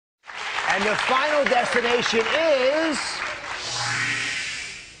And the final destination is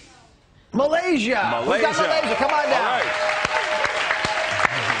Malaysia. Who's got Malaysia? Come on down. All right.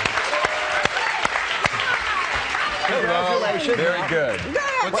 Congratulations. Very good.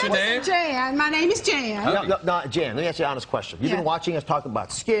 What's your name? Jan. My name is Jan. No, Jan, let me ask you an honest question. You've been watching us talk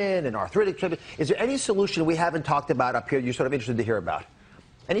about skin and arthritic. Is there any solution we haven't talked about up here you're sort of interested to hear about?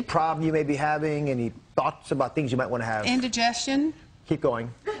 Any problem you may be having? Any thoughts about things you might want to have? Indigestion. Keep going.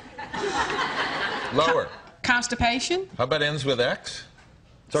 Lower. Constipation. How about ends with X?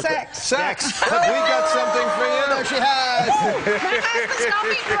 Sex. Sex. Have we got something for you? There she has. My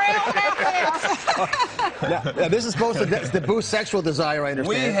husband's gonna be thrilled Now, this is supposed to boost sexual desire, I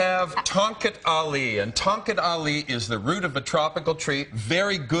understand. We have Tongkat Ali, and Tongkat Ali is the root of a tropical tree.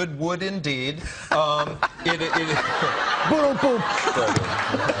 Very good wood indeed. Boom, boom.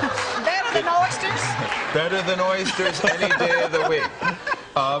 Better than oysters. Better than oysters any day of the week.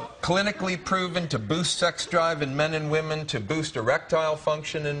 Clinically proven to boost sex drive in men and women, to boost erectile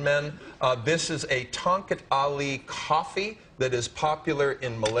function in men. This is a Tongkat Ali coffee that is popular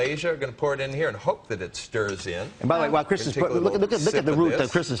in Malaysia. We're going to pour it in here and hope that it stirs in. And by the way, while Chris is look at the root that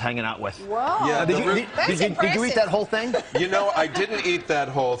Chris is hanging out with. Whoa. Yeah, Did you eat that whole thing? You know, I didn't eat that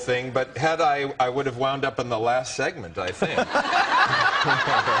whole thing, but had I would have wound up in the last segment, I think.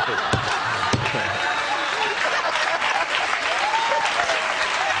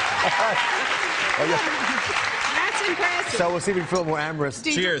 That's impressive. So we'll see if we can feel more amorous.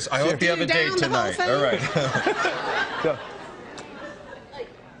 Cheers. I hope you have a date tonight. All right. Go.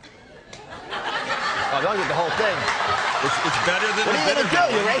 Oh, don't get the whole thing. It's better than What are you going to do?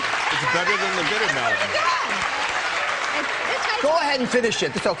 You ready? It's better than the bitter melon. Go ahead and finish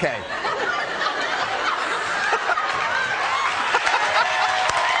it. It's okay.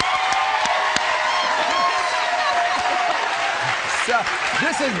 So,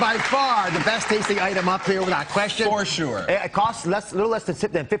 this is by far the best tasting item up here without question. For sure. It costs a little less than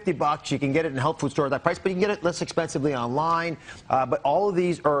 $50. You can get it in health food stores at that price, but you can get it less expensively online. But all of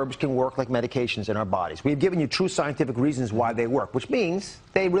these herbs can work like medications in our bodies. We've given you true scientific reasons why they work, which means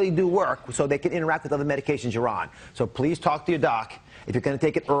they really do work, so they can interact with other medications you're on. So please talk to your doc if you're going to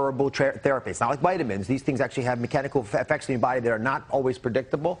take an herbal therapy. It's not like vitamins. These things actually have mechanical effects in your body that are not always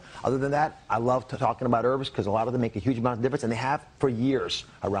predictable. Other than that, I love talking about herbs because a lot of them make a huge amount of difference, and they have for years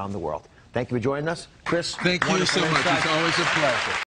around the world. Thank you for joining us. Chris, Thank you so much. It's always a pleasure.